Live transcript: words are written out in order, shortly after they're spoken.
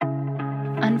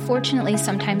unfortunately,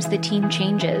 sometimes the team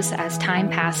changes as time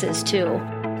passes too.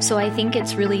 So I think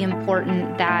it's really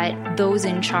important that those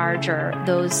in charge or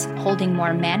those holding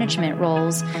more management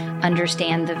roles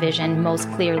understand the vision most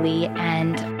clearly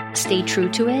and stay true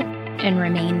to it and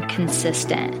remain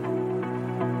consistent.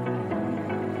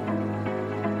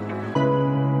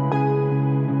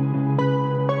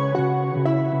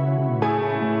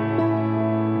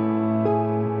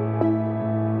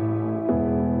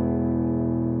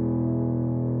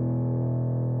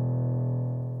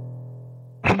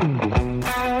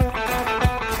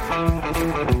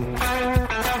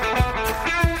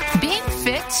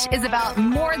 Is about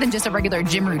more than just a regular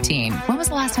gym routine. When was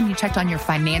the last time you checked on your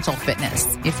financial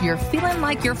fitness? If you're feeling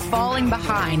like you're falling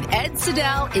behind, Ed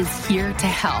Siddell is here to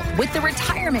help with The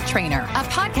Retirement Trainer, a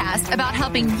podcast about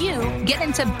helping you get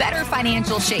into better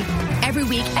financial shape. Every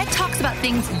week, Ed talks about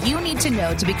things you need to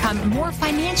know to become more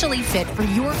financially fit for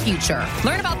your future.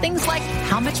 Learn about things like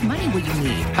how much money will you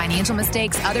need, financial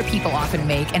mistakes other people often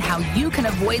make, and how you can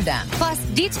avoid them. Plus,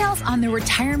 details on the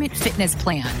Retirement Fitness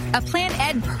Plan, a plan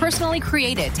Ed personally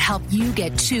created to help you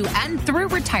get to and through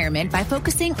retirement by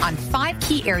focusing on 5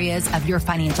 key areas of your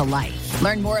financial life.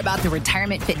 Learn more about the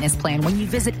Retirement Fitness Plan when you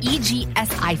visit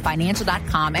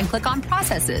egsifinancial.com and click on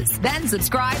processes. Then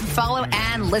subscribe, follow,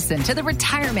 and listen to The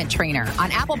Retirement Trainer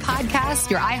on Apple Podcasts,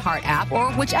 your iHeart app,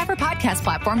 or whichever podcast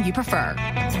platform you prefer.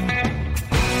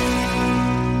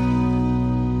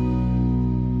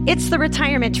 It's The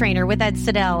Retirement Trainer with Ed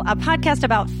Siddell, a podcast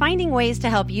about finding ways to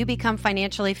help you become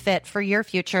financially fit for your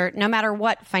future, no matter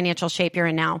what financial shape you're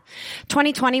in now.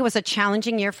 2020 was a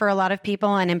challenging year for a lot of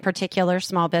people, and in particular,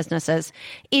 small businesses.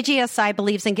 EGSI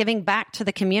believes in giving back to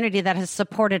the community that has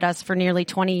supported us for nearly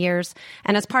 20 years.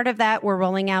 And as part of that, we're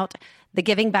rolling out the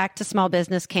Giving Back to Small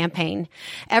Business campaign.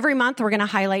 Every month, we're going to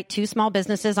highlight 2 small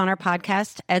businesses on our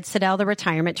podcast, Ed Siddell, The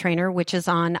Retirement Trainer, which is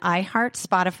on iHeart,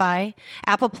 Spotify,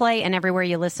 Apple Play, and everywhere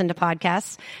you listen to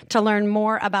podcasts, to learn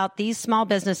more about these small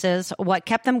businesses, what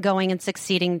kept them going and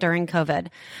succeeding during COVID.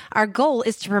 Our goal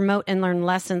is to promote and learn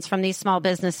lessons from these small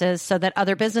businesses so that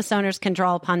other business owners can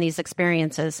draw upon these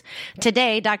experiences.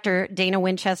 Today, Dr. Dana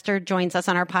Winchester joins us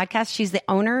on our podcast. She's the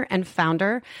owner and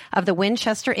founder of the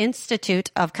Winchester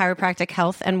Institute of Chiropractic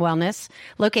Health and Wellness,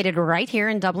 located right here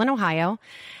in Dublin, Ohio.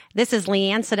 This is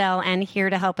Leanne Siddell, and here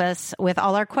to help us with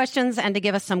all our questions and to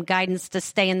give us some guidance to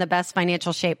stay in the best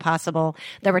financial shape possible,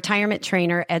 the Retirement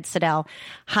Trainer, Ed Siddell.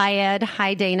 Hi, Ed.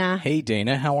 Hi, Dana. Hey,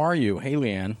 Dana. How are you? Hey,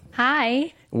 Leanne.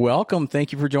 Hi. Welcome.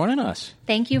 Thank you for joining us.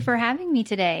 Thank you for having me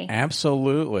today.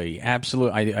 Absolutely.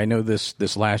 Absolutely. I know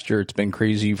this last year, it's been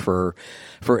crazy for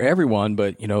everyone,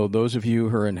 but, you know, those of you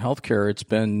who are in healthcare, it's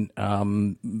been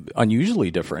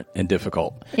unusually different and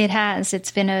difficult. It has.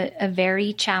 It's been a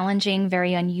very challenging,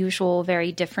 very unusual,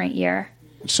 very different year.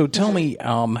 So tell me,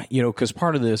 because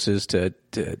part of this is to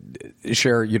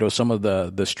share, some of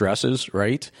the stresses,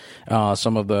 right?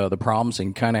 Some of the problems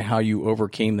and kind of how you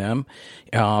overcame them.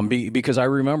 Because I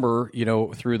remember,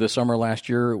 through the summer last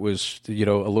year, it was, a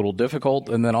little difficult.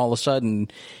 And then all of a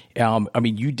sudden,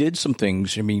 you did some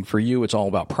things. For you, it's all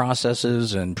about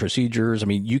processes and procedures.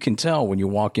 You can tell when you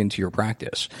walk into your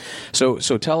practice. So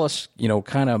tell us,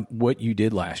 kind of what you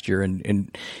did last year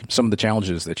and some of the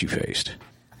challenges that you faced.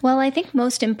 Well, I think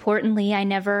most importantly, I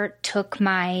never took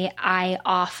my eye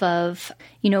off of,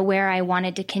 where I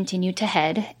wanted to continue to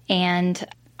head and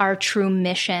our true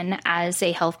mission as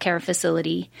a healthcare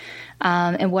facility,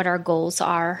 and what our goals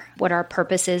are, what our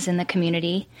purpose is in the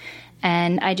community.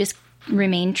 And I just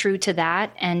remain true to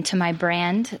that and to my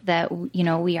brand that,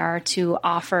 we are to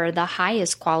offer the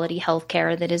highest quality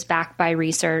healthcare that is backed by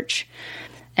research.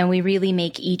 And we really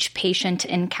make each patient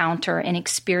encounter an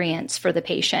experience for the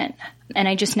patient. And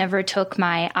I just never took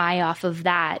my eye off of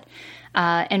that,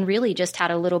 and really just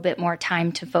had a little bit more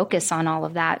time to focus on all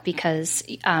of that because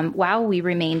while we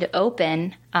remained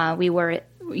open, we were,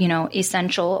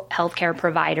 essential healthcare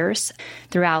providers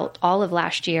throughout all of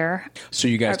last year. So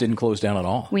you guys didn't close down at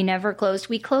all? We never closed.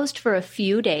 We closed for a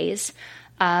few days.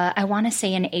 I want to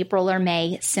say in April or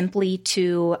May, simply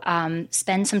to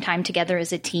spend some time together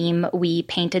as a team. We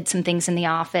painted some things in the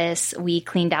office. We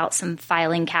cleaned out some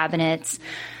filing cabinets.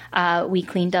 We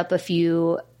cleaned up a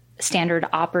few standard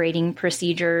operating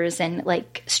procedures and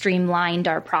streamlined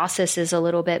our processes a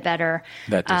little bit better.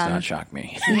 That does not shock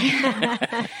me.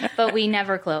 But we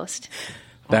never closed.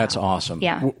 That's awesome.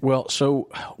 Yeah. Well, so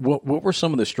what were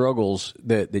some of the struggles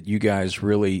that you guys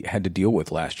really had to deal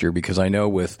with last year? Because I know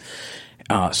with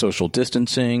social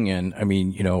distancing and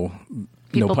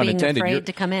people no pun being intended, afraid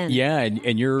to come in. Yeah,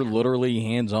 and you're literally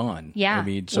hands-on. Yeah, I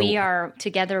mean, so, we are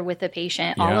together with the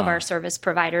patient. All of our service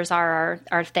providers are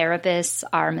our therapists,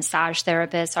 our massage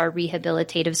therapists, our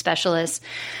rehabilitative specialists.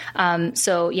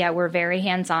 So yeah, we're very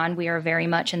hands-on. We are very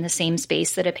much in the same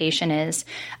space that a patient is.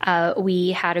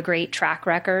 We had a great track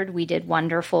record. We did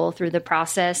wonderful through the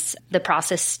process. The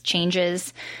process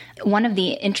changes. One of the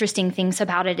interesting things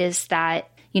about it is that,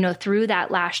 through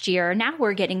that last year, now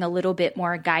we're getting a little bit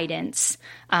more guidance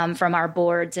from our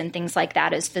boards and things like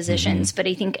that as physicians. But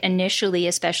I think initially,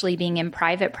 especially being in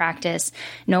private practice,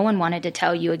 no one wanted to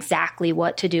tell you exactly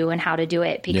what to do and how to do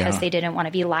it because they didn't want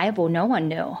to be liable. No one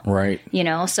knew. Right.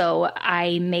 So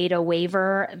I made a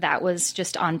waiver that was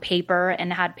just on paper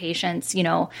and had patients,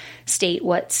 state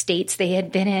what states they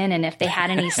had been in and if they had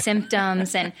any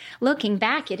symptoms. And looking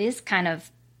back, it is kind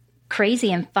of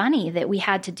crazy and funny that we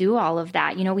had to do all of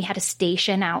that. We had a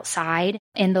station outside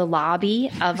in the lobby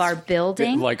of our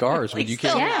building. Like ours, but you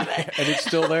can't, and it's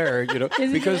still there,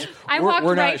 because I walked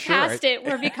we're right not sure. past it.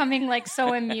 We're becoming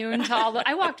so immune to all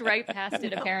I walked right past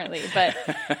it apparently,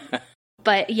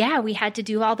 but yeah, we had to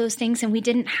do all those things and we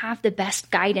didn't have the best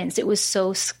guidance. It was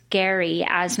so scary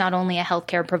as not only a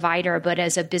healthcare provider, but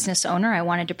as a business owner. I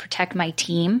wanted to protect my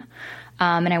team.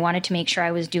 And I wanted to make sure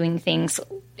I was doing things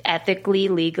ethically,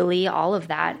 legally, all of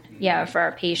that, for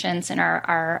our patients and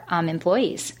our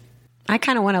employees. I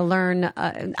kind of want to learn.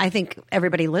 I think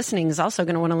everybody listening is also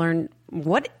going to want to learn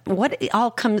what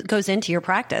all goes into your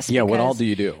practice. Yeah, what all do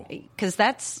you do? Because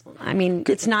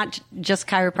it's not just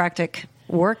chiropractic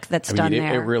work that's done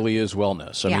there. It really is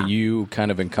wellness. I mean, you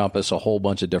kind of encompass a whole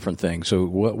bunch of different things. So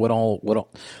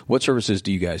what services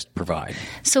do you guys provide?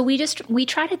 So we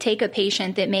try to take a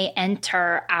patient that may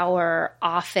enter our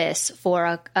office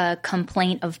for a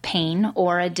complaint of pain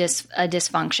or a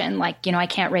dysfunction, like, I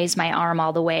can't raise my arm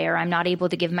all the way, or I'm not able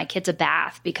to give my kids a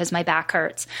bath because my back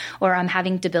hurts, or I'm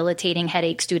having debilitating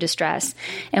headaches due to stress.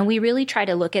 And we really try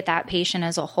to look at that patient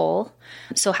as a whole.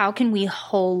 So how can we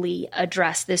wholly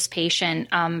address this patient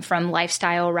from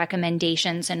lifestyle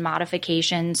recommendations and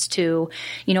modifications to,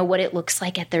 what it looks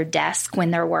like at their desk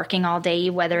when they're working all day,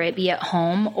 whether it be at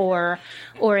home or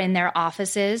in their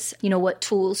offices. What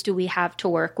tools do we have to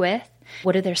work with?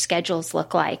 What do their schedules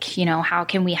look like? How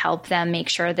can we help them make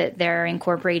sure that they're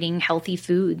incorporating healthy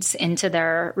foods into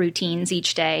their routines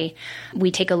each day? We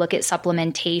take a look at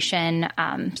supplementation,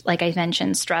 like I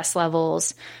mentioned, stress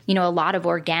levels, a lot of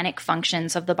organic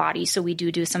functions of the body. So we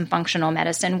do some functional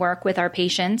medicine work with our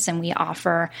patients, and we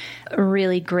offer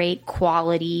really great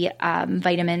quality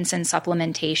vitamins and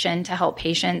supplementation to help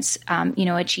patients,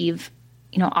 achieve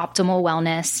optimal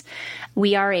wellness.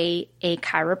 We are a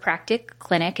chiropractic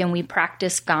clinic, and we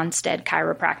practice Gonstead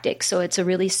chiropractic. So it's a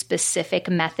really specific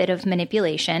method of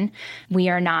manipulation. We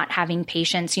are not having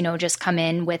patients, just come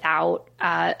in without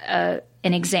an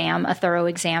exam, a thorough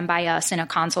exam by us in a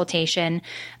consultation.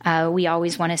 We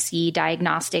always want to see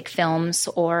diagnostic films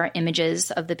or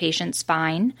images of the patient's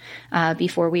spine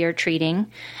before we are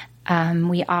treating.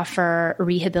 We offer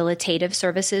rehabilitative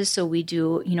services. So we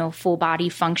do, full body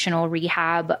functional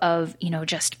rehab of,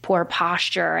 just poor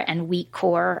posture and weak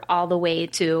core, all the way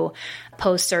to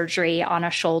post-surgery on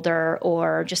a shoulder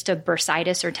or just a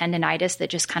bursitis or tendonitis that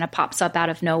just kind of pops up out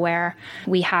of nowhere.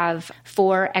 We have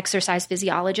 4 exercise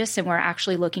physiologists, and we're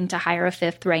actually looking to hire a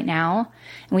 5th right now.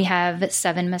 We have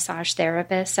 7 massage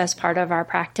therapists as part of our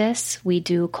practice. We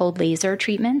do cold laser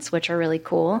treatments, which are really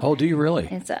cool. Oh, do you really?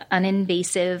 It's an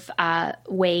invasive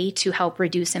way to help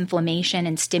reduce inflammation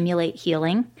and stimulate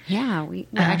healing. Yeah, we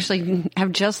actually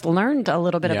have just learned a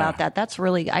little bit about that. That's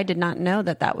really, I did not know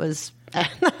that was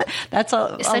that's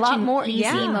a lot more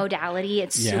easy modality.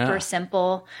 It's super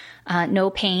simple. No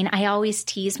pain. I always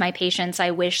tease my patients.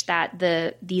 I wish that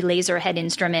the laser head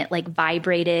instrument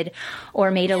vibrated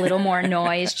or made a little more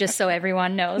noise, just so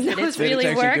everyone knows that it's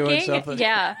really working.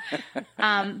 Yeah.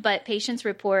 But patients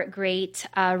report great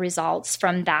results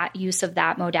from that use of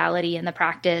that modality in the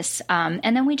practice.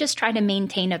 And then we just try to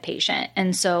maintain a patient.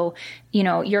 And so,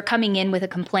 you're coming in with a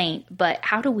complaint, but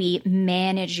how do we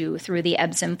manage you through the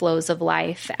ebbs and flows of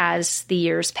life as the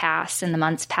years pass and the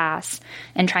months pass,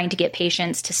 and trying to get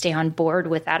patients to stay on board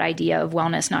with that idea of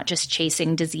wellness, not just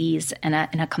chasing disease and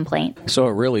a complaint. So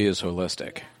it really is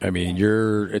holistic. I mean,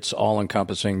 it's all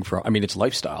encompassing it's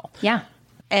lifestyle. Yeah.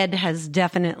 Ed has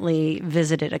definitely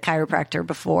visited a chiropractor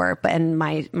before, and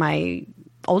my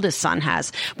oldest son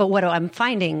has. But what I'm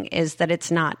finding is that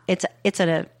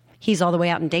he's all the way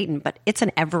out in Dayton, but it's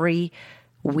an every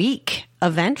week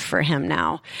event for him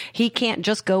now. He can't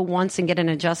just go once and get an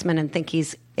adjustment and think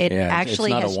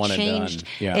actually has changed.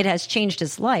 Yeah. It has changed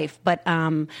his life, but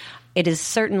it is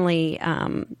certainly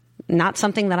not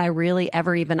something that I really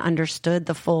ever even understood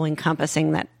the full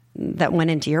encompassing that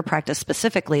went into your practice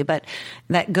specifically, but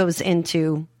that goes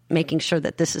into making sure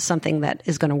that this is something that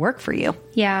is going to work for you.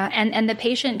 Yeah. And the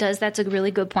patient does. That's a really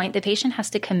good point. The patient has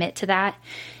to commit to that.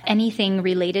 Anything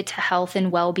related to health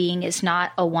and well-being is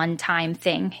not a one-time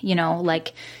thing.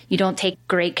 Like you don't take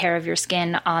great care of your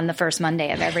skin on the first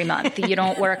Monday of every month. You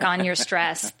don't work on your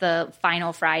stress the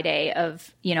final Friday of,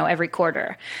 every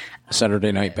quarter.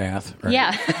 Saturday night bath. Right?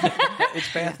 Yeah.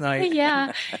 It's bath night.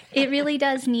 Yeah. It really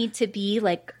does need to be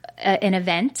like an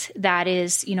event that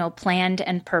is, planned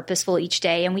and purposeful each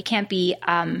day. And we can't be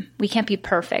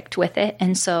perfect with it.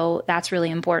 And so that's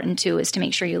really important too, is to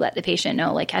make sure you let the patient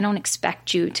know, like, I don't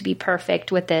expect you to be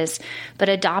perfect with this, but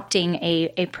adopting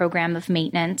a program of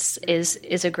maintenance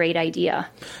is a great idea.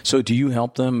 So do you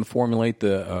help them formulate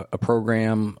a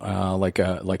program, like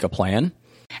a plan?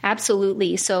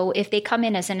 Absolutely. So if they come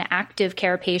in as an active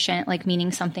care patient, like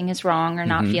meaning something is wrong or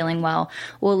not feeling well,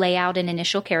 we'll lay out an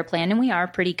initial care plan, and we are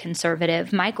pretty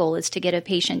conservative. My goal is to get a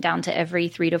patient down to every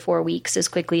 3 to 4 weeks as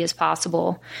quickly as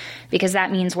possible, because that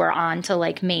means we're on to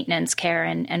like maintenance care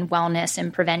and wellness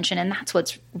and prevention. And that's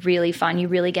what's really fun. You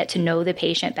really get to know the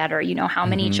patient better. You know how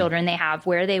many children they have,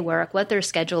 where they work, what their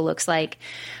schedule looks like,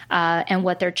 and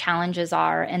what their challenges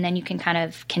are. And then you can kind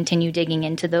of continue digging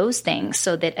into those things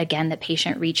so that, again, the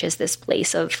patient reaches this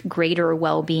place of greater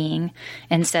well-being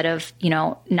instead of,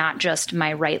 not just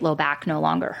my right low back no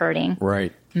longer hurting.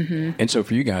 Right. And so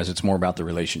for you guys, it's more about the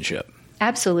relationship.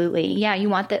 Absolutely. Yeah.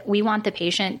 We want the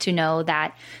patient to know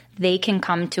that they can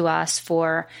come to us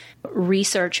for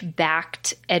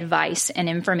research-backed advice and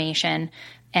information.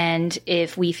 And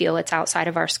if we feel it's outside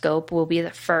of our scope, we'll be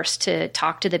the first to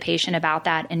talk to the patient about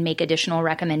that and make additional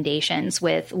recommendations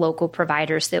with local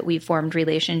providers that we've formed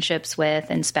relationships with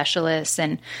and specialists.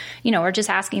 And, we're just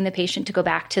asking the patient to go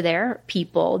back to their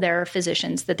people, their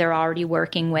physicians that they're already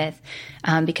working with,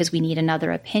 because we need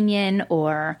another opinion,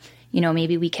 or,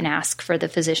 maybe we can ask for the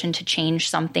physician to change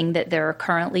something that they're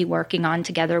currently working on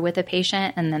together with a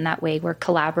patient. And then that way we're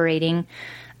collaborating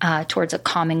towards a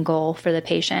common goal for the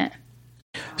patient.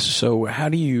 So how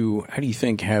do you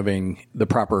think having the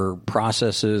proper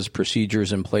processes,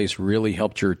 procedures in place really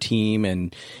helped your team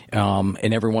and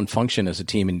everyone function as a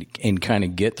team and kind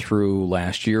of get through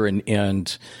last year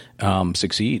and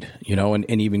succeed,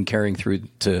 and even carrying through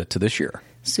to this year?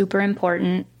 Super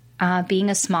important. Being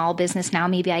a small business now,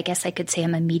 maybe I guess I could say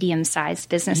I'm a medium-sized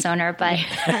business owner, but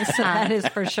that is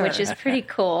for sure, which is pretty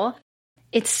cool.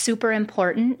 It's super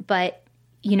important, but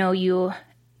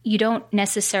you don't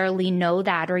necessarily know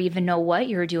that or even know what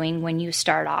you're doing when you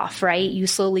start off, right? You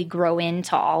slowly grow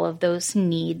into all of those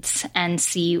needs and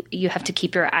see you have to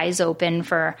keep your eyes open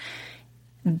for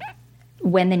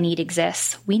when the need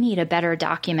exists. We need a better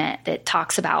document that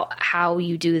talks about how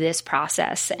you do this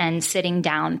process and sitting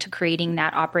down to creating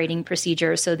that operating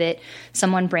procedure so that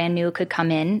someone brand new could come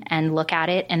in and look at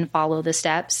it and follow the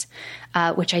steps,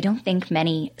 which I don't think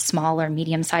many small or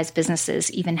medium-sized businesses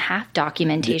even have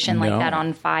documentation like that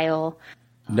on file.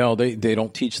 No, they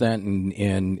don't teach that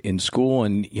in school,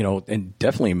 and and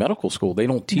definitely in medical school. They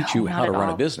don't teach you how to run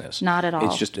a business. Not at all.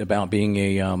 It's just about being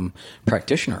a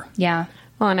practitioner. Yeah.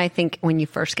 Well, and I think when you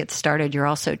first get started, you're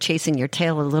also chasing your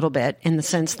tail a little bit in the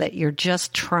sense that you're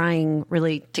just trying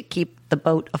really to keep the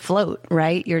boat afloat,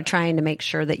 right? You're trying to make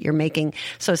sure that you're making,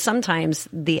 so sometimes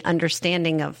the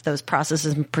understanding of those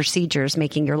processes and procedures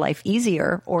making your life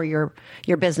easier or your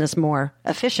business more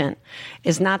efficient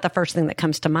is not the first thing that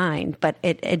comes to mind, but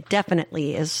it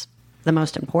definitely is the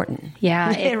most important.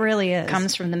 Yeah. It really is.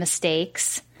 Comes from the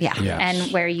mistakes. Yeah. Yes.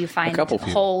 And where you find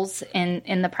holes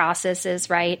in the processes,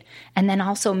 right? And then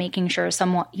also making sure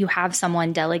you have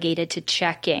someone delegated to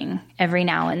checking every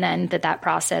now and then that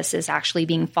process is actually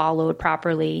being followed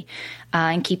properly,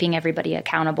 and keeping everybody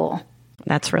accountable.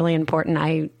 That's really important.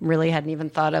 I really hadn't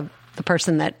even thought of the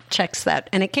person that checks that.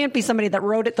 And it can't be somebody that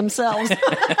wrote it themselves.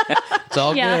 It's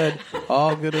all good.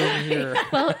 All good over here.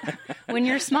 Well, when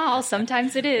you're small,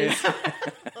 sometimes it is.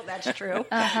 Well, that's true.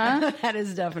 That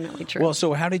is definitely true. Well,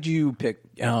 so how did you pick,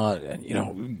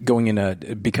 going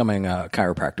into becoming a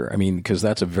chiropractor? I mean, because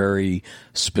that's a very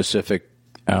specific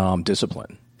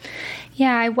discipline.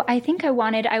 Yeah, I think I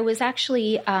was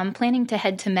actually planning to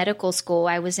head to medical school.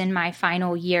 I was in my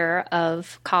final year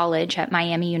of college at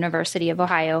Miami University of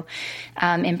Ohio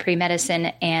in pre-medicine,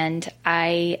 and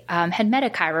I had met a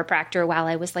chiropractor while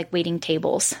I was waiting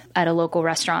tables at a local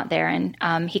restaurant there,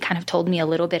 and he kind of told me a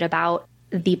little bit about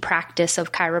the practice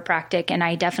of chiropractic, and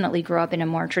I definitely grew up in a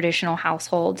more traditional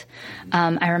household.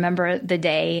 I remember the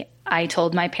day I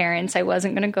told my parents I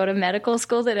wasn't going to go to medical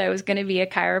school, that I was going to be a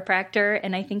chiropractor.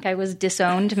 And I think I was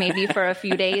disowned maybe for a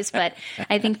few days, but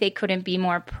I think they couldn't be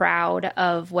more proud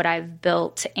of what I've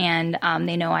built. And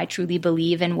they know I truly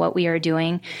believe in what we are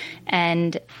doing.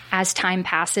 And as time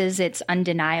passes, it's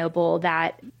undeniable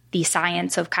that the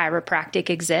science of chiropractic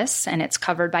exists and it's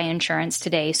covered by insurance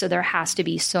today. So there has to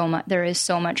be there is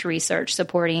so much research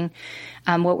supporting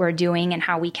what we're doing and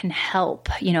how we can help,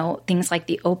 things like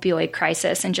the opioid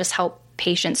crisis and just help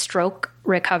patient stroke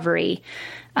recovery,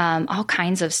 all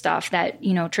kinds of stuff that,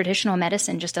 traditional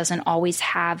medicine just doesn't always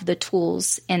have the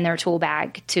tools in their tool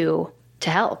bag to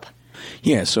help.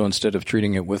 Yeah. So instead of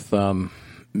treating it with,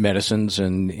 medicines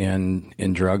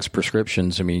and drugs,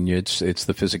 prescriptions, I mean, it's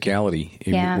the physicality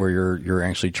where you're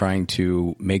actually trying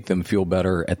to make them feel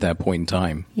better at that point in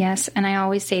time. Yes. And I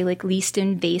always say least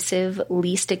invasive,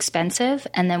 least expensive,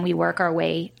 and then we work our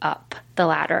way up the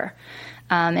ladder.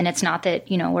 And it's not that,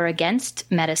 we're against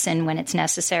medicine when it's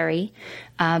necessary.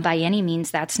 By any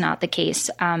means, that's not the case.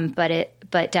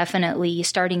 But definitely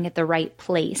starting at the right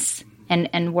place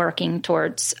and working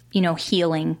towards,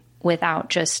 healing without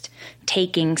just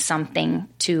taking something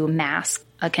to mask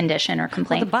a condition or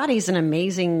complaint. Well, the body's an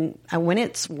amazing, when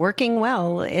it's working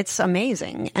well, it's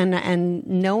amazing. And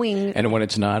knowing... And when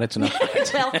it's not, it's not.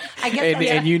 Well, I guess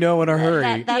and you know in a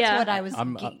hurry. That's what I was...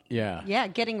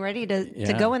 getting ready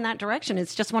to go in that direction.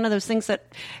 It's just one of those things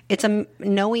that it's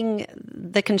knowing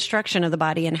the construction of the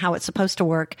body and how it's supposed to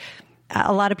work.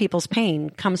 A lot of people's pain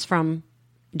comes from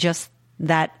just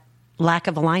that lack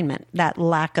of alignment, that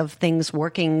lack of things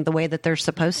working the way that they're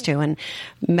supposed to. And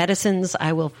medicines,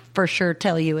 I will for sure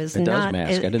tell you, is it not.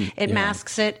 It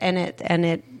masks it, and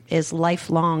it is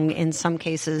lifelong in some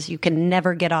cases. You can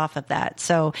never get off of that.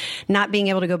 So not being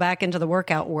able to go back into the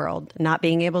workout world, not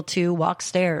being able to walk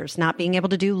stairs, not being able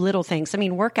to do little things. I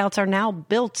mean, workouts are now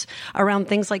built around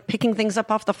things like picking things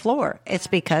up off the floor. It's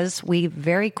because we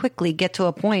very quickly get to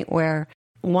a point where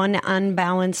one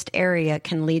unbalanced area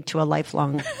can lead to a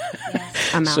lifelong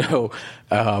amount. So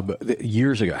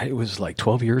years ago, it was like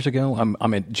 12 years ago,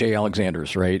 I'm at J.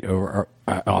 Alexander's, right,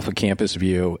 off of Campus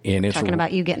View. And it's talking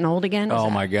about you getting old again? Oh,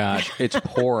 my gosh. It's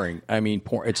pouring. I mean,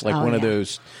 it's like one of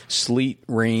those sleet,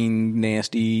 rain,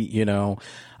 nasty,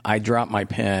 I drop my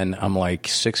pen. I'm like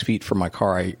 6 feet from my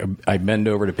car. I bend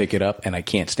over to pick it up, and I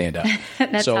can't stand up.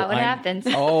 That's how it happens.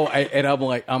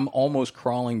 I'm almost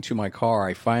crawling to my car.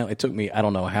 It took me, I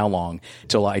don't know how long,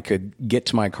 till I could get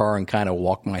to my car and kind of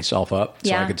walk myself up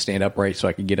so I could stand upright so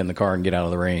I could get in the car and get out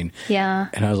of the rain. Yeah.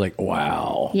 And I was like,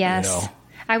 wow. Yes.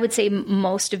 I would say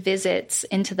most visits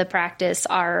into the practice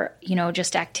are,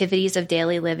 just activities of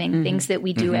daily living, things that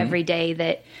we do every day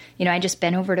that, I just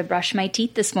bent over to brush my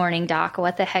teeth this morning, Doc.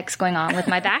 What the heck's going on with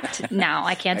my back now?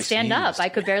 I can't stand up. I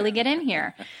could barely get in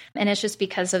here. And it's just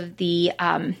because of the,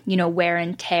 wear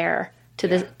and tear to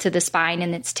the spine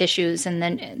and its tissues and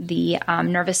then the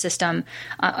nervous system.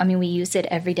 We use it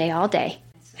every day, all day.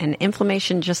 And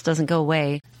inflammation just doesn't go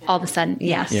away all of a sudden.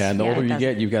 Yes. Yeah, and the older you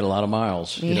get, you've got a lot of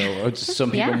miles. Some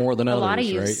people more than others, a lot of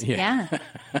use. Right? Yeah.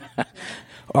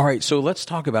 All right, so let's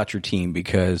talk about your team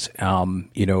because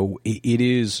it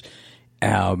is.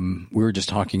 We were just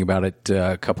talking about it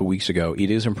a couple of weeks ago.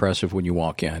 It is impressive when you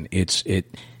walk in.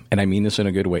 And I mean this in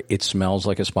a good way. It smells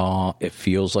like a spa. It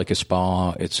feels like a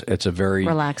spa. It's a very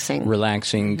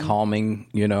relaxing, calming.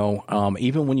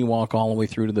 Even when you walk all the way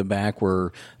through to the back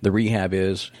where the rehab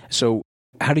is. So,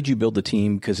 how did you build the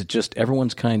team? Because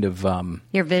everyone's kind of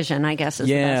your vision, I guess, is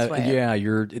the best way.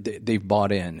 Yeah. They've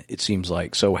bought in. It seems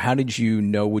like. So, how did you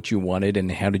know what you wanted, and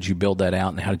how did you build that out,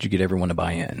 and how did you get everyone to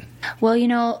buy in?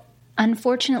 Well,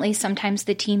 unfortunately, sometimes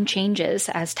the team changes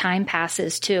as time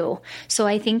passes too. So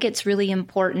I think it's really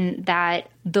important that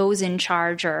those in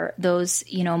charge or those,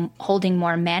 holding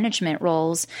more management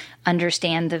roles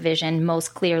understand the vision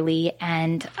most clearly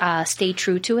and stay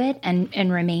true to it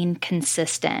and remain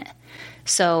consistent.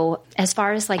 So as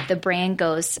far as the brand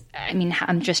goes,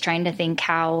 I'm just trying to think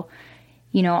how,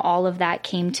 all of that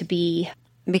came to be.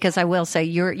 Because I will say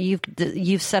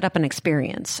you've set up an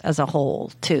experience as a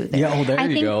whole too. There. Yeah, there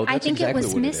you go. That's I think exactly it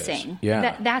was missing.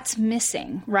 Yeah, that's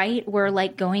missing, right? We're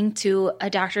going to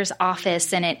a doctor's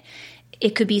office, and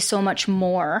it could be so much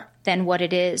more than what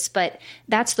it is. But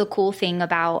that's the cool thing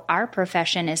about our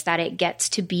profession is that it gets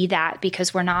to be that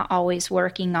because we're not always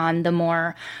working on the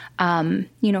more,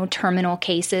 terminal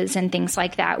cases and things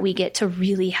like that. We get to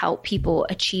really help people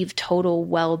achieve total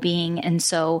well-being. And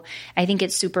so I think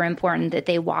it's super important that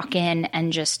they walk in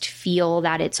and just feel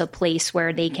that it's a place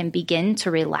where they can begin to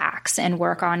relax and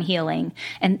work on healing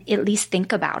and at least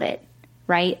think about it,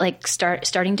 right?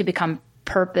 Starting to become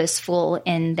purposeful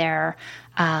in their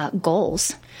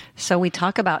goals. So we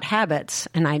talk about habits,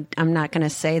 and I'm not going to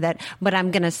say that, but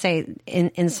I'm going to say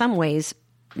in some ways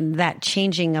that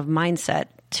changing of mindset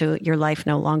to your life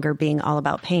no longer being all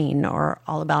about pain or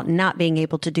all about not being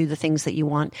able to do the things that you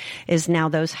want is now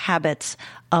those habits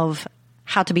of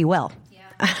how to be well.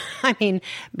 Yeah. I mean,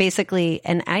 basically,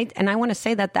 and I want to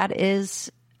say that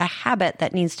is a habit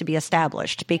that needs to be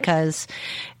established, because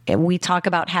we talk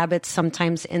about habits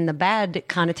sometimes in the bad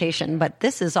connotation, but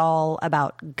this is all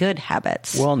about good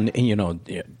habits. Well,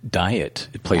 diet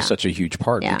plays such a huge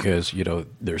part because,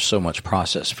 there's so much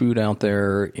processed food out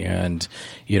there, and,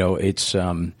 it's,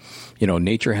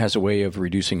 nature has a way of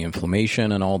reducing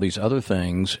inflammation and all these other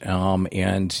things.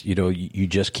 And, you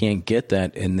just can't get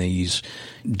that in these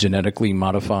genetically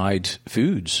modified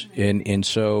foods. And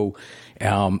so,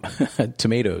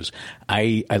 tomatoes.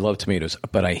 I love tomatoes,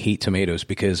 but I hate tomatoes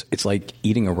because it's like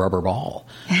eating a rubber ball.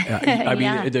 I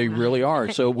mean, they really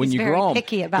are. So when you grow them,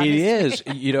 picky about it is.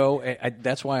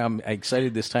 That's why I'm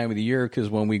excited this time of the year,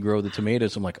 because when we grow the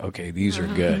tomatoes, I'm like, okay, these are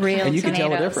good, real and you tomatoes, can tell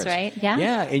the difference, right? Yeah,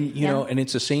 yeah, and and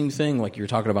it's the same thing like you're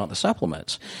talking about the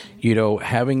supplements.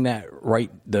 Having that right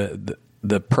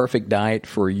the perfect diet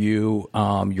for you,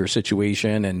 your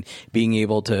situation, and being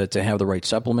able to have the right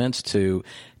supplements to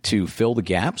fill the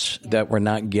gaps that we're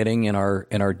not getting in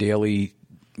our daily,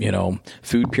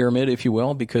 food pyramid, if you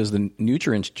will, because the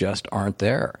nutrients just aren't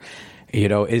there.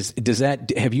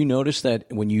 Have you noticed that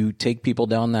when you take people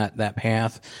down that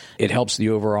path, it helps the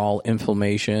overall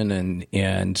inflammation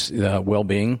and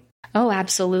well-being? Oh,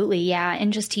 absolutely. Yeah.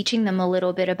 And just teaching them a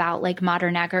little bit about like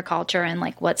modern agriculture and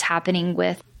like what's happening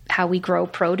with how we grow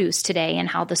produce today and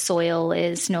how the soil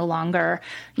is no longer,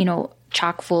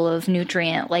 chock full of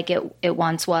nutrient like it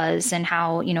once was, and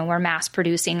how, we're mass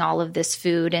producing all of this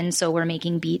food. And so we're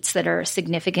making beets that are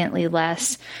significantly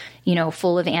less,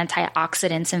 full of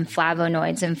antioxidants and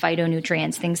flavonoids and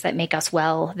phytonutrients, things that make us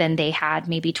well, than they had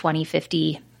maybe 20,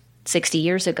 50, 60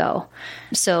 years ago.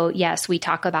 So yes, we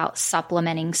talk about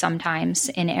supplementing sometimes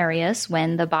in areas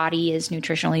when the body is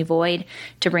nutritionally void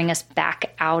to bring us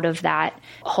back out of that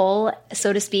hole,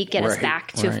 so to speak, get us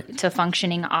back to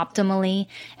functioning optimally,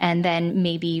 and then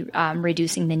maybe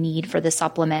reducing the need for the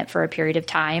supplement for a period of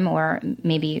time, or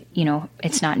maybe,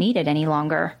 it's not needed any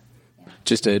longer.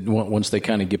 Just once they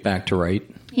kind of get back to right?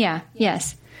 Yeah,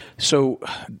 yes. So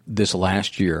this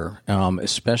last year,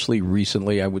 especially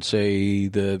recently, I would say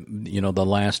the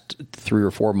last 3 or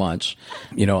 4 months,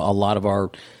 a lot of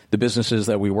the businesses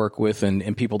that we work with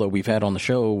and people that we've had on the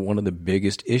show, one of the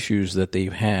biggest issues that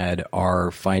they've had are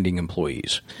finding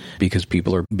employees, because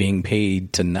people are being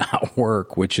paid to not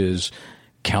work, which is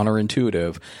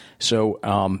counterintuitive. So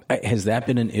has that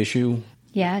been an issue?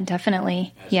 Yeah,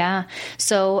 definitely. Yeah.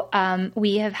 So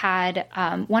we have had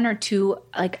 1 or 2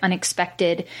 like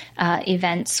unexpected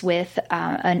events with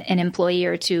an employee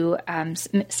or two,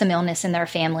 some illness in their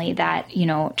family that,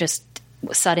 just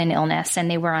sudden illness,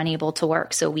 and they were unable to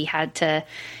work. So we had to,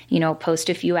 post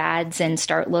a few ads and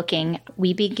start looking.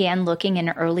 We began looking in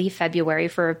early February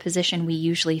for a position we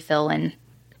usually fill in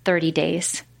 30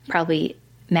 days, probably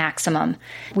maximum.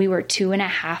 We were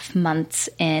 2.5 months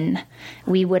in.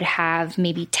 We would have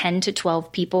maybe 10 to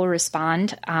 12 people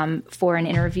respond for an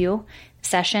interview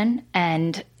session,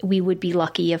 and we would be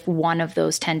lucky if one of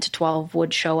those 10 to 12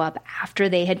 would show up after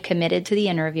they had committed to the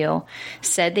interview,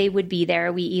 said they would be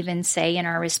there. We even say in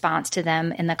our response to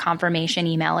them in the confirmation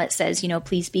email, it says,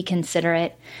 please be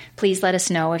considerate. Please let us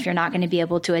know if you're not going to be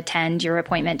able to attend. Your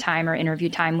appointment time or interview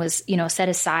time was, set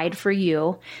aside for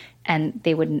you. And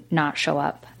they would not show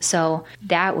up. So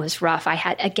that was rough.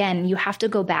 You have to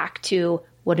go back to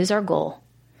what is our goal?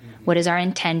 What is our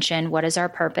intention? What is our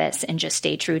purpose? And just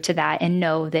stay true to that and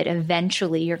know that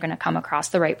eventually you're going to come across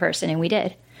the right person. And we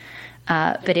did.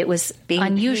 But it was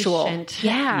unusual. Patient.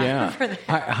 Yeah.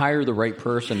 Hire the right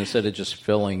person instead of just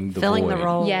filling the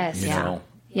role. Yes.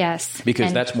 Yes.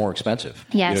 Because that's more expensive.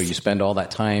 Yes. You spend all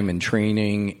that time in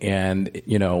training, and,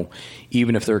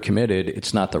 even if they're committed,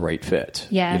 it's not the right fit.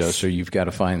 Yes. So you've got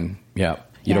to find, you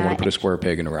don't want to put a square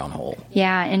peg in a round hole.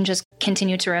 Yeah. And just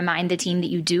continue to remind the team that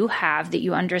you do have, that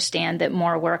you understand that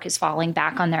more work is falling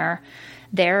back on their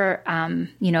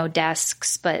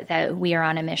desks, but that we are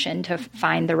on a mission to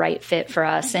find the right fit for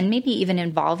us, and maybe even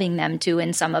involving them too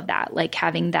in some of that, like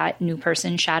having that new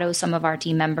person shadow some of our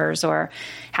team members, or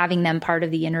having them part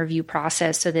of the interview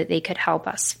process so that they could help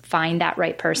us find that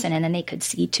right person. And then they could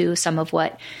see too some of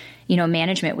what,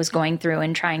 management was going through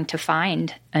and trying to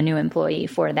find a new employee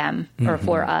for them or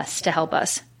for us to help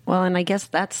us. Well, and I guess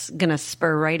that's going to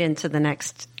spur right into the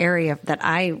next area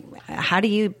how do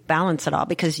you balance it all?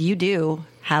 Because you do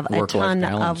have a ton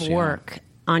of work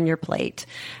on your plate.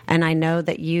 And I know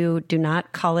that you do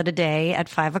not call it a day at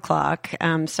 5 o'clock.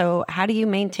 So how do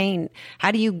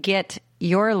you get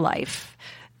your life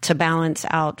to balance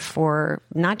out for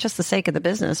not just the sake of the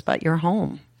business, but your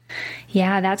home?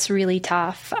 Yeah, that's really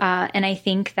tough. And I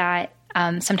think that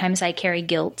sometimes I carry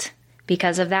guilt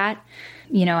because of that.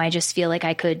 I just feel like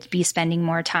I could be spending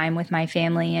more time with my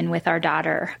family and with our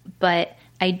daughter. But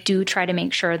I do try to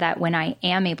make sure that when I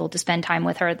am able to spend time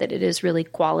with her, that it is really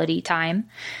quality time,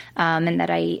 and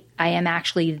that I am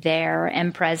actually there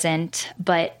and present.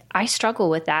 But I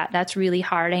struggle with that. That's really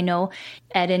hard. I know,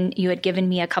 Ed, and you had given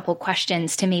me a couple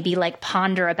questions to maybe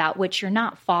ponder about, which you're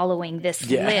not following this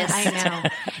list. I know.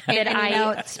 that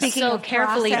I so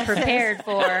carefully prepared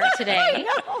for today.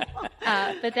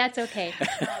 But that's okay.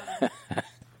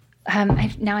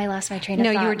 Now I lost my train of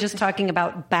thought. No, you were just talking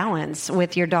about balance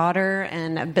with your daughter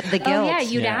and the guilt. Oh, yeah.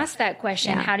 You'd asked that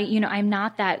question. Yeah. How do I'm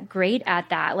not that great at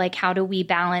that. How do we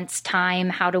balance time?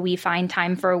 How do we find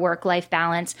time for a work-life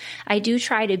balance? I do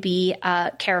try to be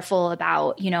careful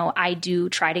about, I do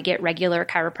try to get regular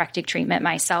chiropractic treatment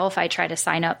myself. I try to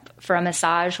sign up for a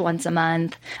massage once a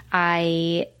month.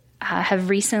 I have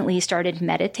recently started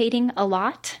meditating a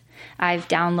lot. I've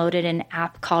downloaded an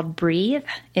app called Breathe.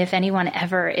 If anyone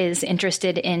ever is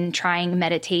interested in trying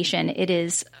meditation, it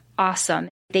is awesome.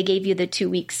 They gave you the 2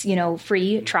 weeks,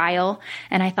 free trial.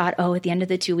 And I thought, at the end of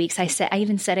the 2 weeks, I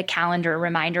even set a calendar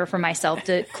reminder for myself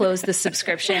to close the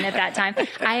subscription at that time.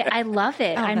 I love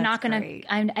it. I'm not going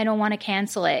to, I don't want to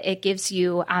cancel it. It gives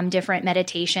you different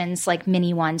meditations, like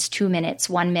mini ones, 2 minutes,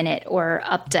 1 minute, or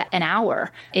up to an hour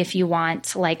if you want,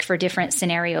 for different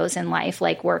scenarios in life,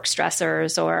 like work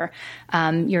stressors, or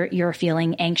you're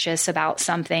feeling anxious about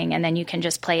something, and then you can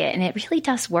just play it. And it really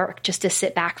does work just to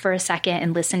sit back for a second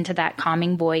and listen to that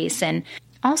calming voice. And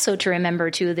also to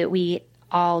remember too that we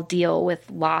all deal with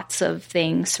lots of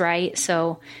things, right?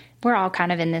 So we're all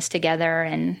kind of in this together,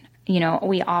 and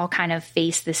we all kind of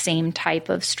face the same type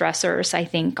of stressors, I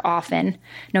think, often,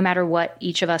 no matter what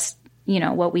each of us,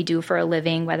 what we do for a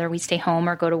living, whether we stay home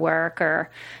or go to work,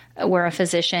 or we're a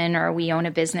physician, or we own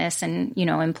a business and,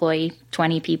 employ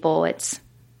 20 people. It's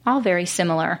all very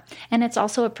similar. And it's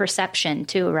also a perception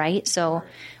too, right? So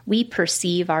we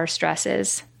perceive our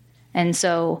stresses. And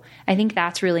so I think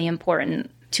that's really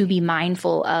important to be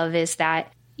mindful of, is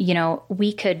that,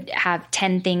 we could have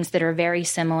 10 things that are very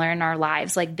similar in our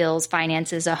lives, like bills,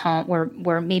 finances, a home,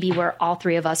 where maybe all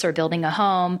three of us are building a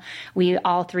home. We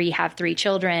all three have 3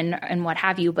 children and what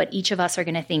have you, but each of us are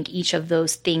going to think each of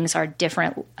those things are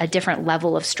a different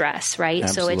level of stress, right?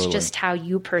 Absolutely. So it's just how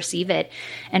you perceive it,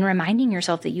 and reminding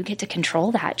yourself that you get to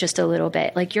control that just a little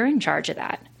bit, like you're in charge of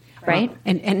that. Right.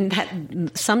 Well, and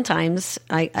that sometimes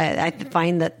I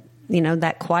find that,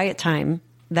 that quiet time,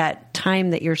 that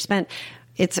time that you're spent,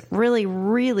 it's really,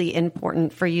 really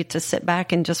important for you to sit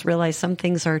back and just realize some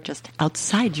things are just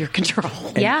outside your control.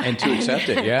 And to accept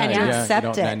it. Yeah. And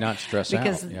accept it. And not stress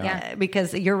because, out.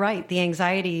 Because you're right. The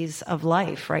anxieties of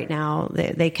life right now,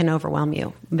 they can overwhelm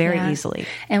you very easily.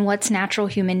 And what's natural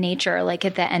human nature?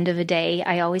 At the end of the day,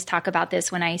 I always talk about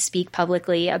this when I speak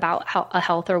publicly about a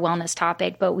health or wellness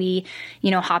topic, but we,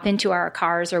 hop into our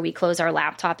cars, or we close our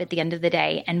laptop at the end of the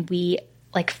day, and we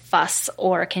fuss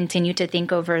or continue to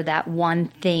think over that one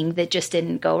thing that just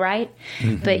didn't go right.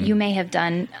 Mm-hmm. But you may have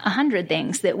done 100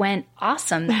 things that went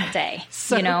awesome that day.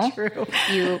 True.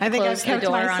 You closed the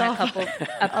door on a couple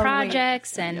of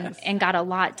projects and got a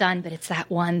lot done, but it's that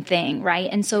one thing, right?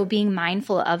 And so being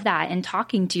mindful of that and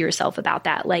talking to yourself about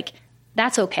that,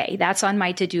 that's okay. That's on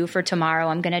my to-do for tomorrow.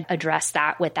 I'm going to address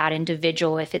that with that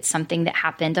individual. If it's something that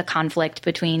happened, a conflict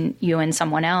between you and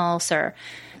someone else, or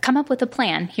come up with a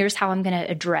plan. Here's how I'm going to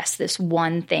address this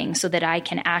one thing so that I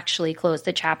can actually close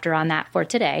the chapter on that for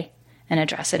today and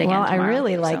address it again tomorrow. I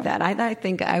really like that. I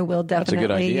think I will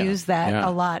definitely use that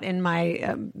a lot in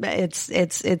my,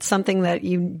 it's something that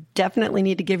you definitely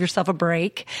need to give yourself a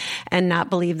break and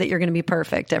not believe that you're going to be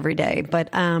perfect every day.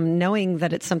 But knowing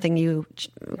that it's something you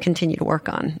continue to work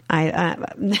on.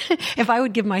 If I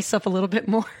would give myself a little bit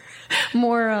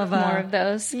more of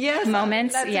those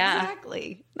moments.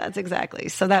 That's exactly.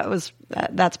 So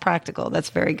that's practical. That's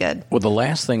very good. Well, the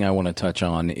last thing I want to touch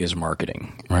on is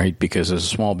marketing, right? Because as a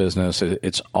small business,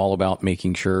 it's all about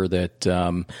making sure that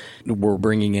we're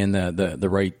bringing in the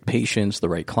right patients, the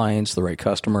right clients, the right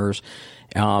customers.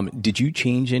 Did you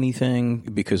change anything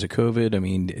because of COVID? I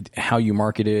mean, how you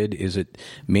marketed, is it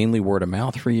mainly word of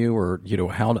mouth for you, or,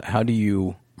 how do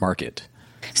you market?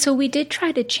 So we did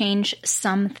try to change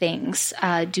some things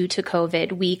due to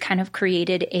COVID. We kind of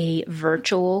created a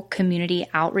virtual community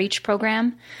outreach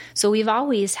program. So we've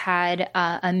always had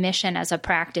a mission as a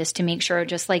practice to make sure,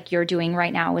 just like you're doing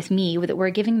right now with me, that we're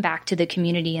giving back to the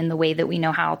community in the way that we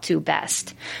know how to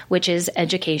best, which is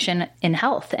education in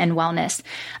health and wellness.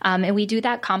 And we do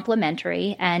that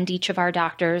complimentary, and each of our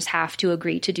doctors have to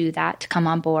agree to do that, to come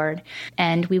on board.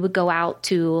 And we would go out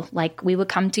to, like, we would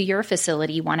come to your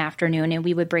facility one afternoon, and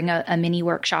we would bring a mini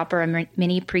workshop or a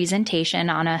mini presentation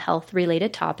on a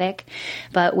health-related topic.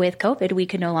 But with COVID, we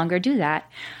could no longer do that.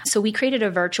 So we created a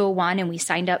virtual one, and we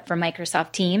signed up for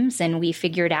Microsoft Teams, and we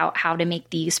figured out how to make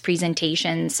these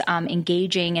presentations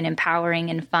engaging and empowering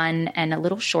and fun, and a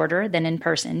little shorter than in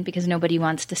person, because nobody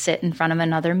wants to sit in front of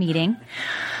another meeting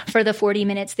for the 40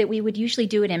 minutes that we would usually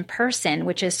do it in person,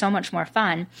 which is so much more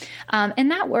fun.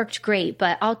 And that worked great.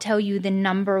 But I'll tell you, the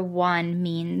number one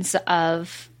means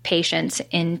of patients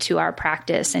into our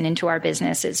practice and into our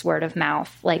business is word of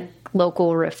mouth, like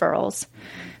local referrals,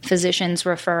 physicians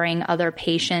referring other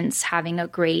patients, having a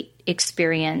great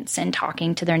experience and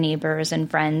talking to their neighbors and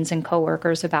friends and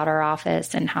coworkers about our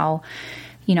office and how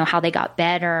they got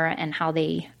better and how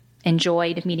they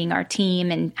enjoyed meeting our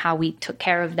team and how we took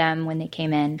care of them when they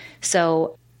came in.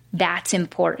 So that's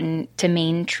important to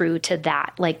remain true to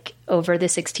that. Like over the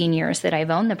 16 years that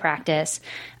I've owned the practice,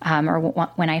 or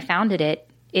when I founded it,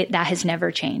 that has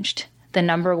never changed. The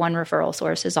number one referral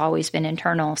source has always been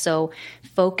internal. So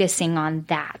focusing on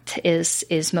that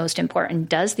is most important.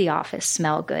 Does the office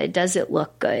smell good? Does it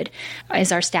look good?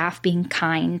 Is our staff being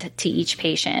kind to each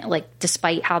patient? Like,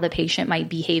 despite how the patient might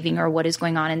be behaving or what is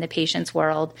going on in the patient's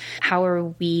world, how are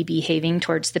we behaving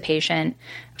towards the patient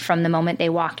from the moment they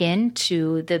walk in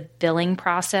to the billing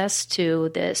process, to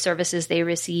the services they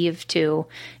receive, to,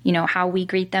 how we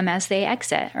greet them as they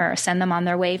exit or send them on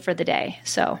their way for the day.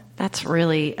 So that's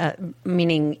really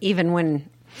meaning even when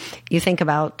you think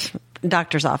about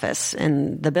doctor's office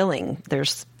and the billing,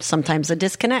 there's sometimes a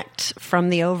disconnect from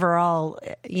the overall,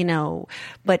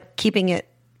 but keeping it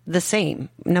the same,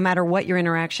 no matter what your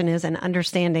interaction is, and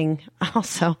understanding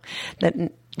also that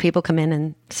people come in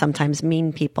and sometimes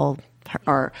mean people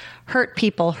or hurt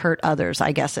people, hurt others,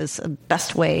 I guess is the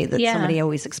best way that somebody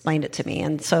always explained it to me.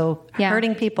 And so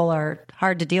hurting people are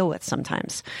hard to deal with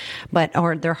sometimes,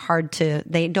 or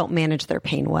they don't manage their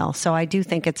pain well. So I do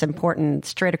think it's important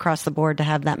straight across the board to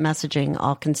have that messaging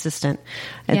all consistent.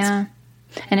 And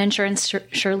insurance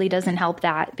surely doesn't help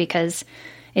that, because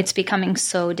it's becoming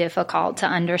so difficult to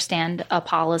understand a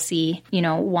policy.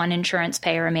 One insurance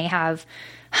payer may have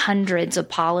hundreds of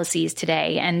policies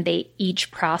today, and they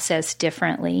each process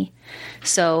differently.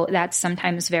 So that's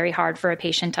sometimes very hard for a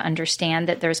patient to understand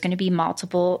that there's going to be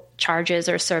multiple charges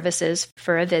or services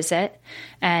for a visit.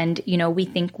 And, we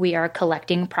think we are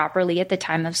collecting properly at the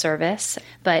time of service,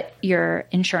 but your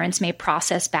insurance may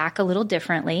process back a little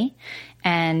differently.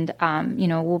 And,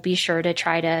 we'll be sure to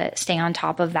try to stay on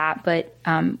top of that, but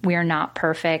we're not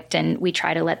perfect. And we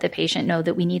try to let the patient know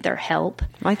that we need their help.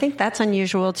 Well, I think that's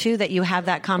unusual, too, that you have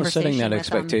that conversation. Setting that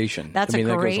expectation. That's a great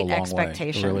that goes a long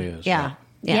expectation. Way. It really is. Yeah.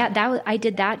 I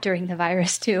did that during the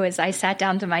virus too, as I sat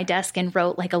down to my desk and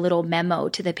wrote like a little memo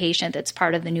to the patient that's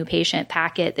part of the new patient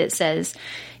packet that says,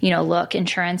 look,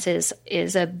 insurance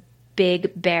is a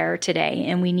big bear today,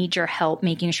 and we need your help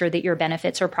making sure that your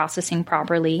benefits are processing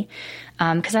properly,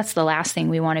 because that's the last thing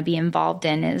we want to be involved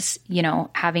in is,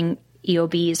 having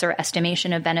EOBs or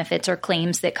estimation of benefits or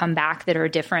claims that come back that are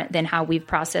different than how we've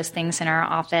processed things in our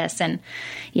office. And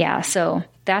so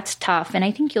that's tough. And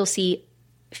I think you'll see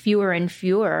fewer and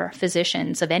fewer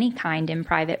physicians of any kind in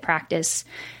private practice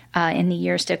in the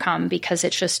years to come, because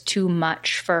it's just too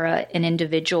much for an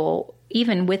individual,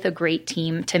 even with a great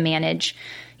team, to manage,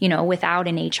 without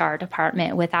an HR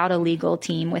department, without a legal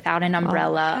team, without an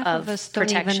umbrella of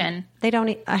protection.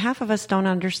 Half of us don't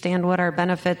understand what our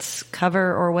benefits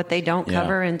cover or what they don't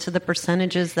cover, into the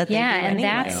percentages that they do anyway.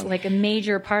 That's like a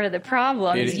major part of the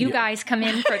problem is you guys come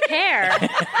in for care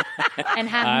and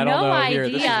have no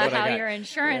idea how your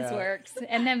insurance works,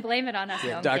 and then blame it on us.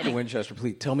 No, Dr. Winchester,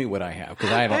 please tell me what I have,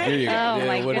 because I don't. Here you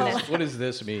go. What does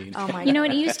this mean? Oh my God.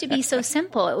 It used to be so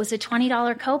simple. It was a $20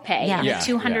 copay and a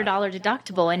 $200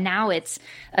 deductible, and now it's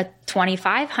a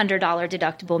 $2,500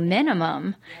 deductible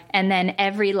minimum, and then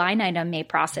every line item may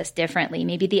process differently.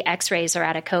 Maybe the x-rays are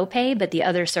at a copay, but the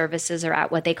other services are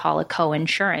at what they call a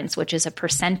co-insurance, which is a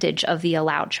percentage of the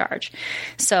allowed charge.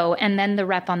 So, and then the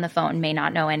rep on the phone may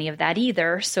not know any of that that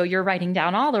either. So you're writing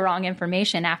down all the wrong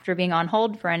information after being on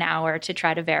hold for an hour to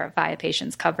try to verify a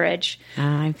patient's coverage.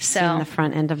 I've seen the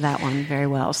front end of that one very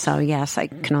well. So yes, I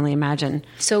can only imagine.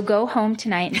 So go home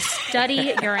tonight and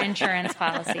study your insurance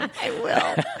policy.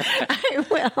 I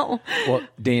will. Well,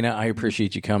 Dana, I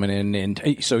appreciate you coming in. And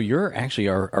so you're actually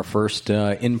our first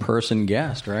in-person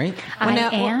guest, right? I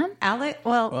am. Alex,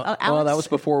 Well, that was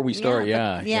before we started.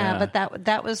 Yeah. But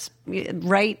that was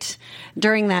right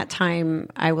during that time.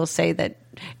 I will say that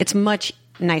it's much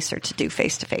nicer to do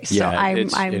face to face. So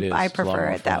I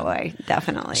prefer it that way.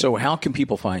 Definitely. So how can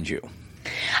people find you?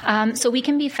 So we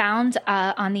can be found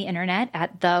on the internet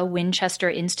at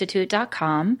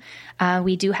thewinchesterinstitute.com.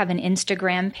 We do have an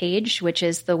Instagram page, which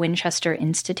is the Winchester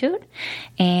Institute.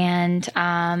 And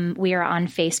we are on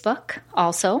Facebook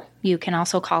also. You can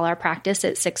also call our practice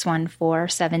at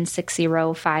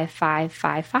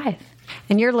 614-760-5555.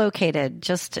 And you're located,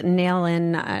 just nail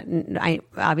in, I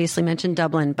obviously mentioned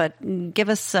Dublin, but give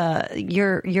us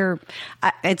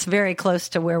it's very close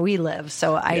to where we live,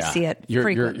 so I see it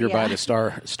frequently. You're by the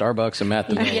Starbucks and Matt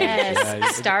the Miller's.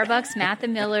 Yes, Starbucks, Matt the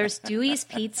Miller's, Dewey's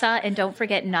Pizza, and don't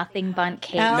forget Nothing Bundt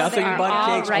Cakes. Nothing Bundt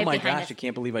Cakes. Right, oh my gosh, I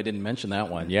can't believe I didn't mention that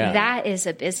one. Yeah. That is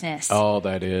a business. Oh,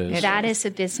 that is. That is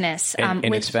a business.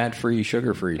 And it's fat-free,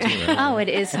 sugar-free too, right? Oh, it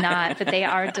is not, but they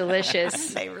are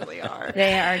delicious. They really are.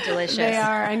 They are delicious. They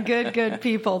are, and good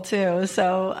people too.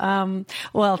 So,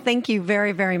 well, thank you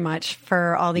very, very much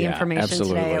for all the information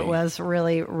today. It was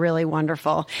really, really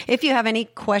wonderful. If you have any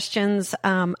questions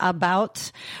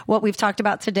about what we've talked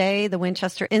about today, the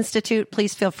Winchester Institute,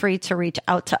 please feel free to reach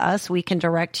out to us. We can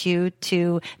direct you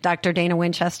to Dr. Dana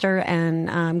Winchester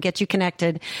and get you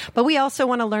connected. But we also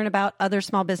want to learn about other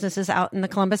small businesses out in the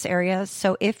Columbus area.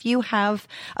 So if you have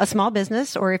a small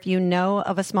business, or if you know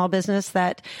of a small business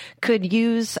that could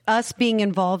use us being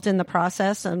involved in the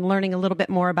process and learning a little bit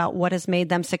more about what has made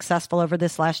them successful over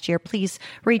this last year, please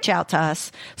reach out to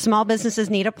us. Small businesses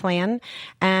need a plan,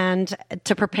 and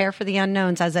to prepare for the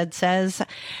unknowns, as Ed says,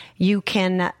 you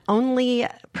can only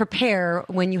prepare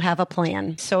when you have a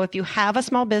plan. So if you have a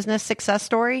small business success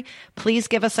story, please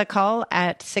give us a call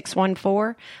at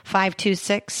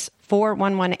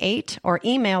 614-526-4118 or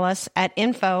email us at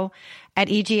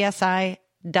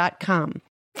info@egsi.com.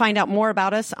 Find out more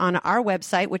about us on our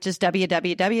website, which is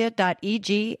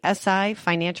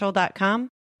www.egsifinancial.com.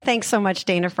 Thanks so much,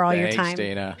 Dana, for all your time. Thanks,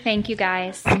 Dana. Thank you,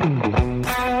 guys.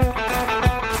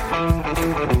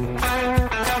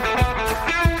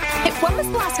 When was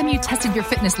the last time you tested your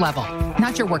fitness level?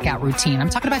 Not your workout routine. I'm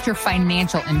talking about your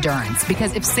financial endurance.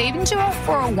 Because if saving to a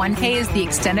 401k is the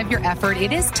extent of your effort,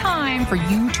 it is time for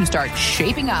you to start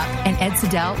shaping up. And Ed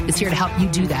Siddell is here to help you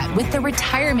do that with The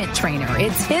Retirement Trainer.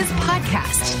 It's his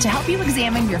podcast to help you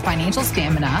examine your financial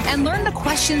stamina and learn the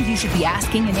questions you should be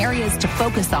asking and areas to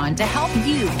focus on to help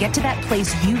you get to that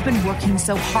place you've been working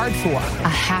so hard for, a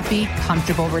happy,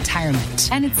 comfortable retirement.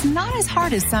 And it's not as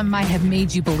hard as some might have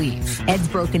made you believe. Ed's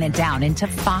broken it down into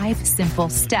 5 simple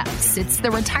steps. It's the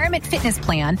Retirement Fitness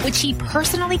Plan, which he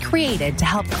personally created to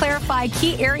help clarify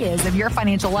key areas of your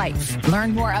financial life.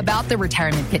 Learn more about the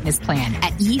Retirement Fitness Plan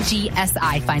at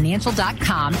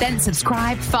EGSIFinancial.com. Then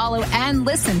subscribe, follow, and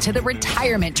listen to The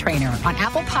Retirement Trainer on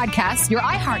Apple Podcasts, your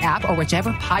iHeart app, or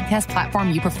whichever podcast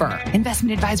platform you prefer.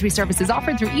 Investment advisory services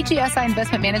offered through EGSI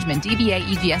Investment Management, DBA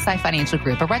EGSI Financial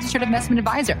Group, a registered investment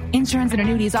advisor. Insurance and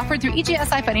annuities offered through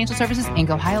EGSI Financial Services,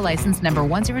 Inc., Ohio license number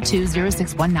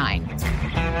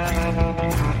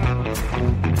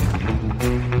 1020619.